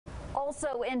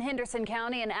Also in Henderson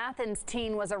County, an Athens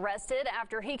teen was arrested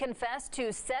after he confessed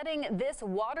to setting this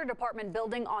water department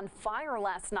building on fire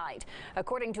last night.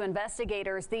 According to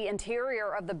investigators, the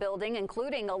interior of the building,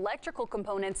 including electrical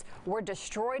components, were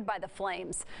destroyed by the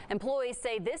flames. Employees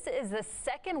say this is the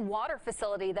second water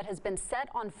facility that has been set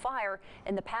on fire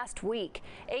in the past week.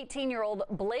 18-year-old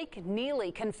Blake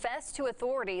Neely confessed to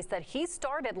authorities that he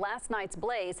started last night's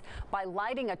blaze by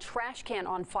lighting a trash can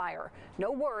on fire.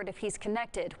 No word if he's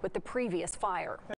connected with the previous fire.